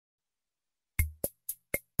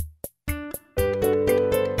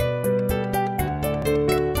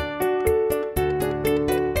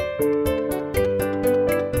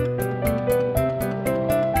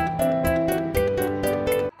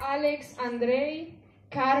today,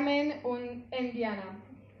 Carmen and Diana.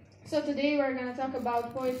 So today we're going to talk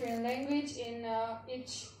about poetry and language in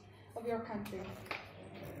each of your country.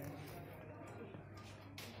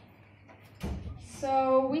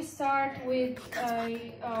 So we start with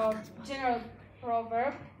a general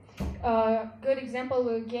proverb. Good example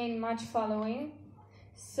will gain much following.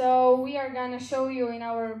 So we are going to show you in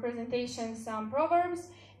our presentation some proverbs,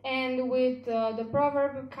 and with the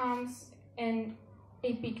proverb comes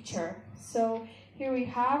a picture. So here we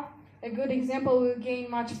have a good example will gain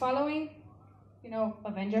much following. You know,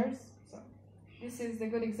 Avengers. So this is the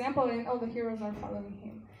good example, and all the heroes are following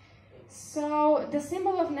him. So the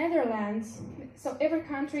symbol of Netherlands. So every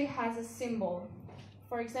country has a symbol.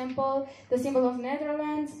 For example, the symbol of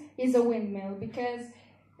Netherlands is a windmill because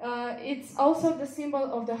it's also the symbol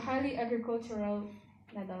of the highly agricultural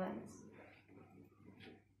Netherlands.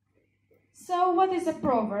 So what is a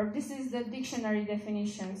proverb? This is the dictionary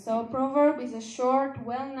definition. So a proverb is a short,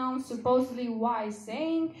 well-known, supposedly wise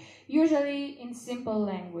saying, usually in simple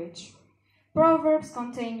language. Proverbs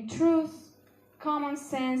contain truth, common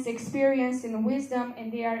sense, experience, and wisdom,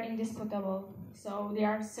 and they are indisputable. So they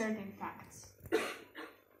are certain facts.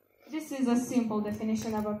 This is a simple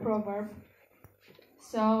definition of a proverb.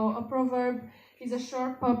 So a proverb is a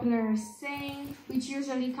short, popular saying which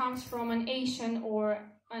usually comes from an ancient or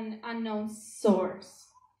an unknown source.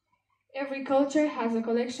 Every culture has a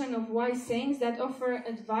collection of wise sayings that offer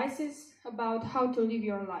advices about how to live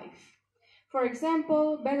your life. For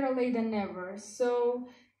example, better late than never. So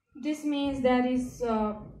this means that it's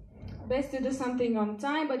best to do something on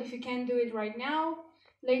time, but if you can't do it right now,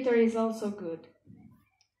 later is also good.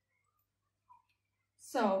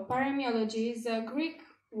 So, paremiology is a Greek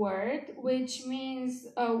word which means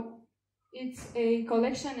it's a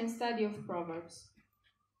collection and study of proverbs.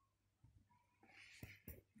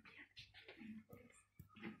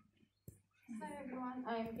 Hi everyone,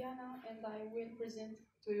 I am Diana and I will present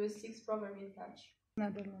to you 6 proverbs in Dutch.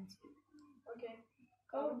 Netherlands. Okay,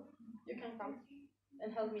 go. You can come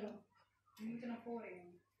and help me.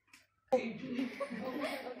 Okay,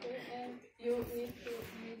 and you need to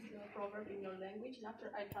use the proverb in your language, and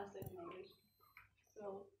after I translate in English.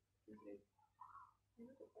 So,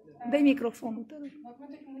 Dai microfonul, te rog. wat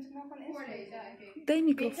moet ik nou van instellen? Dai Beter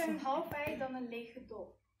microfonul. een half ei dan een lege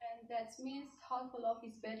dop. And that means half a loaf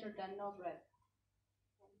is better than no bread.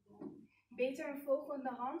 Beter een vogel in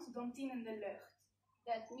de hand dan 10 in de lucht.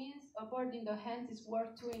 That means a bird in the hand is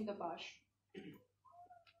worth 2 in the bush.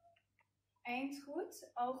 Eind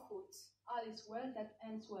goed, al goed. All is well that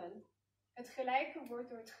ends well. Het gelijke wordt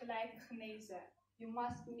door het gelijke genezen. You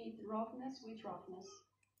must meet roughness with roughness.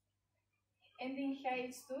 Indien gij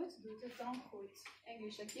iets doet, doet het dan goed.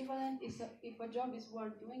 English equivalent is if a job is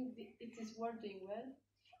worth doing, it is worth doing well.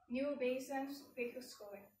 Nieuwe bezems vegen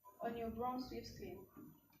schoon. A new broom sweeps clean.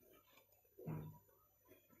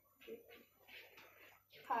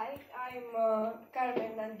 Hi, I'm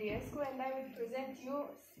Carmen Andriescu and I will present you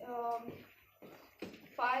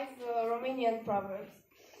 5 Romanian proverbs.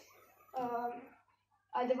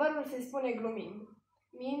 Adevărul se spune glumind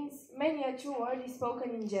means many a true word is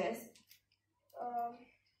spoken in jest.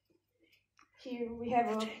 Here we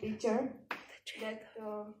have a picture that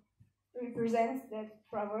represents that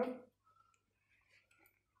proverb.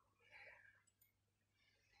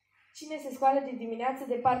 Cine se scoală de dimineață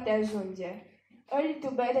departe ajunge. Early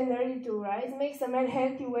to bed and early to rise makes a man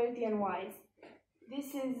healthy, wealthy and wise.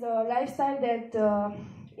 This is a lifestyle that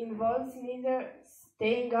involves neither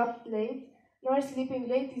staying up late nor sleeping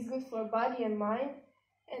late is good for body and mind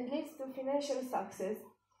and leads to financial success.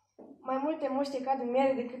 Mai multe muște cad în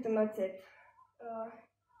miere decât în oțet.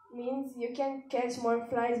 Means you can catch more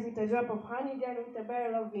flies with a drop of honey than with a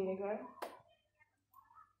barrel of vinegar.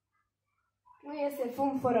 Nu iese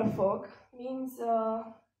fum fără foc means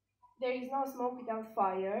there is no smoke without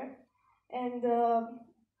fire, and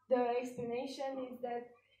the explanation is that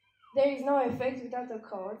there is no effect without a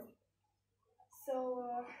cause. So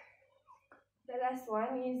the last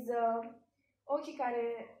one is ochii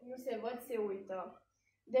care nu se văd se uită.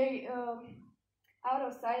 They out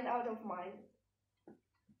of sight, out of mind.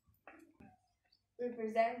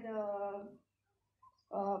 Represent the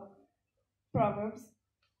proverbs.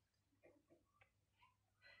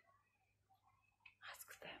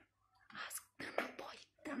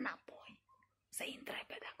 Dă înapoi, să-i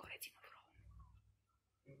întrebe dacă o reținut vreo.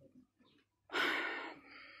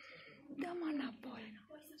 Dă-mă înapoi.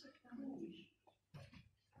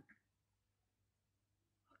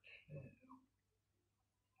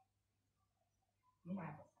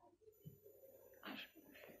 Așa.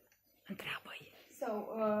 Întreabă-i. So,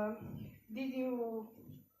 did you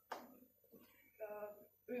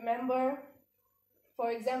remember For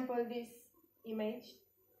example, this image.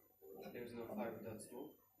 There's no fire without smoke.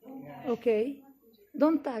 Okay.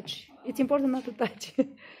 Don't touch. It's important not to touch.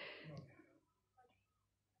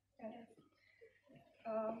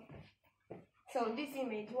 So this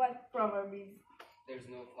image, what proverb is? There's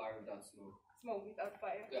no fire without smoke. Smoke without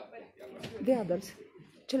fire. Yeah, But yeah. it's good. The others.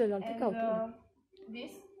 Celelalte And caută.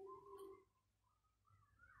 this?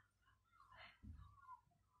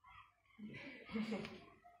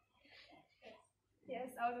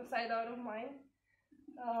 Yes, out of sight, out of mind.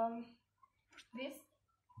 This?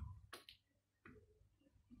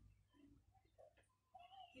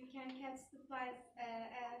 You can catch the flies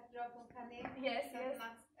a drop of honey. Yes, but yes.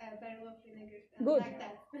 not a barrel of vinegar. Good. Like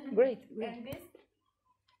that. Great, great. And this?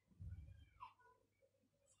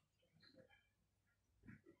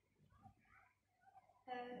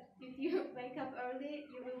 If you wake up early,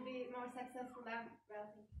 you will be more successful and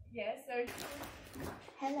wealthy. Yes, sir.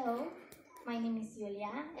 Hello, my name is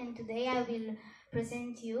Julia, and today I will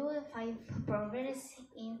present you 5 proverbs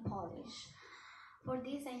in Polish. For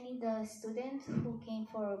this, I need a student who came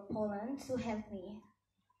from Poland to help me.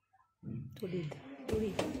 To lead.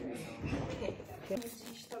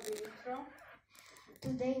 Dziś tobie jutro.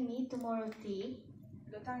 Today me, tomorrow tea.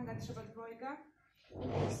 Do tanga trzeba dwojga.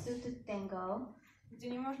 It is two to tango. Gdzie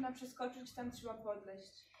nie można przeskoczyć, tam trzeba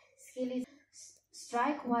podleść. Skill is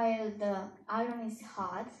strike while the iron is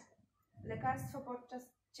hot. Lekarstwo podczas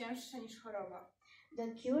cięższe niż choroba. The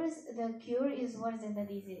cure is worse than the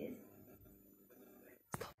disease.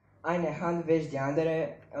 Eine Hand wäscht die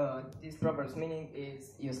andere. This proverb's meaning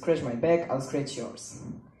is, you scratch my back, I'll scratch yours.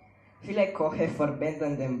 Viele Koche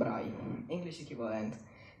verbinden den Brei. English equivalent.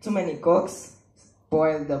 Too many cooks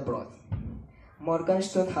spoil the broth.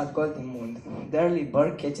 Morgenstund hat Gold im Mund. The early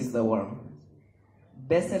bird catches the worm.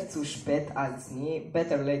 Besser zu spät als nie.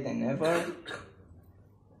 Better late than never.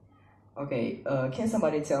 Okay, can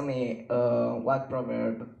somebody tell me what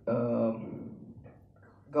proverb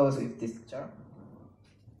goes with this picture?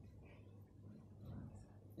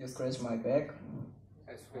 You scratch my back.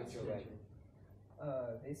 I scratch your back.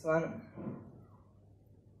 This one.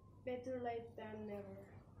 Better late than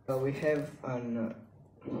never. We have an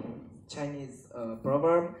Chinese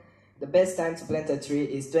proverb. The best time to plant a tree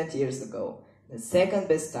is 20 years ago. The second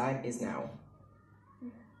best time is now.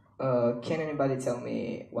 Can anybody tell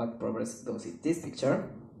me what proverb goes with this picture?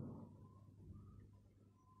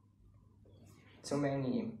 Too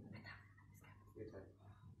many.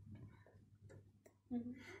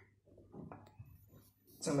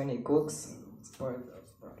 Too many cooks spoil the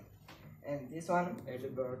bride. And this one? Early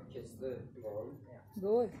bird catches the worm.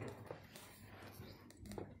 Good.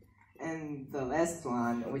 And the last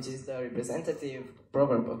one, which is the representative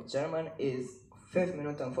proverb of German, is 5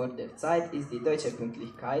 Minuten vor der Zeit is die deutsche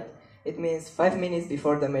Pünktlichkeit. It means 5 minutes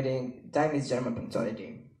before the meeting time is German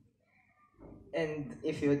punctuality. And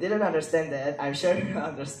if you didn't understand that, I'm sure you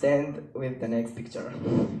understand with the next picture.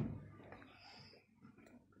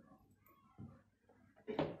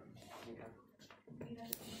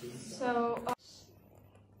 So,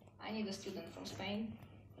 I need a student from Spain.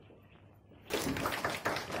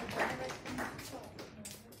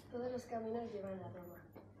 Todos los caminos llevan a Roma.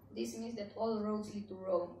 This means that all roads lead to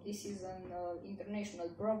Rome. This is an international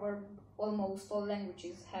proverb. Almost all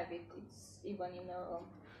languages have it. It's even in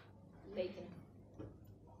Latin.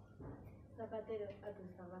 Zapatero a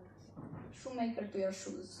tus zapatos. Shoemaker to your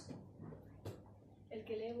shoes. El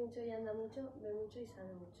que lee mucho y anda mucho, ve mucho y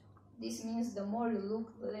sabe mucho. This means the more you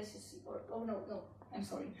look, the less you see. No, I'm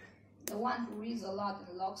sorry. The one who reads a lot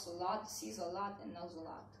and looks a lot, sees a lot and knows a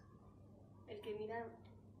lot. El que mira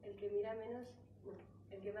menos, no.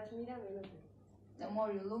 El que más mira, menos ve. The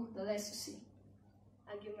more you look, the less you see.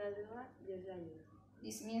 Al que madruga, Dios le ayuda.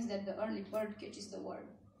 This means that the early bird catches the worm.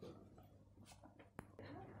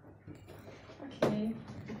 okay.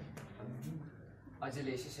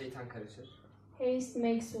 Acele işe şeytan karışır. Haste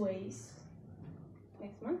makes ways.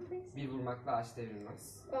 Next one, please. Bir vurmakla ağaç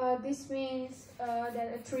devrilmez. This means that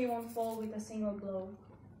a tree won't fall with a single blow.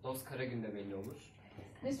 Dost kara günde belli olur.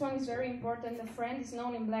 This one is very important. A friend is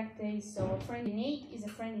known in black days, so a friend in need is a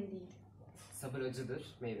friend indeed. Sabır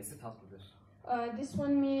acıdır, meyvesi tatlıdır. This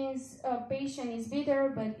one means patient is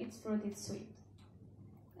bitter, but its fruit is sweet.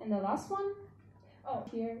 And the last one? Oh,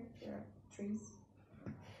 here are trees.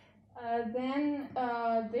 Then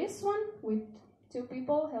this one with 2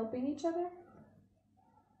 people helping each other.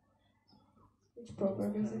 Which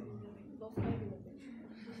proverb is it?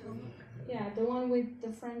 Yeah, the one with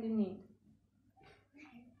the friend in need.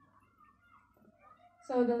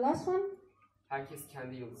 So the last one? Herkes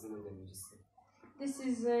kendi yıldızının demircisi. This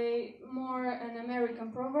is an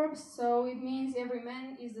American proverb, so it means every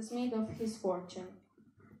man is the smith of his fortune.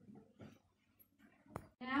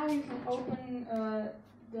 Now you can open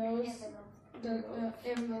the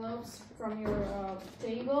envelopes from your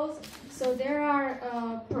tables. So there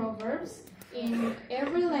are proverbs in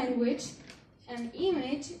every language, an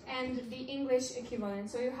image, and the English equivalent.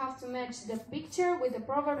 So you have to match the picture with the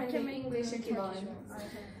proverb and the English equivalent.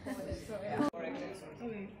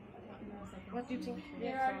 What do you think?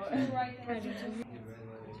 There are two right answers.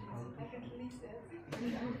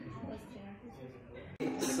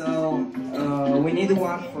 So we need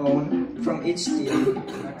one phone from each team.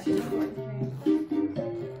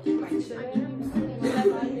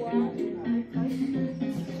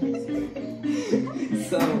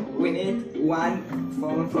 So we need one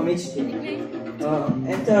phone from each team.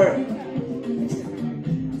 Enter.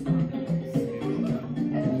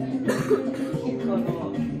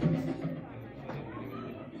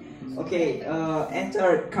 Okay.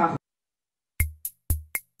 Enter.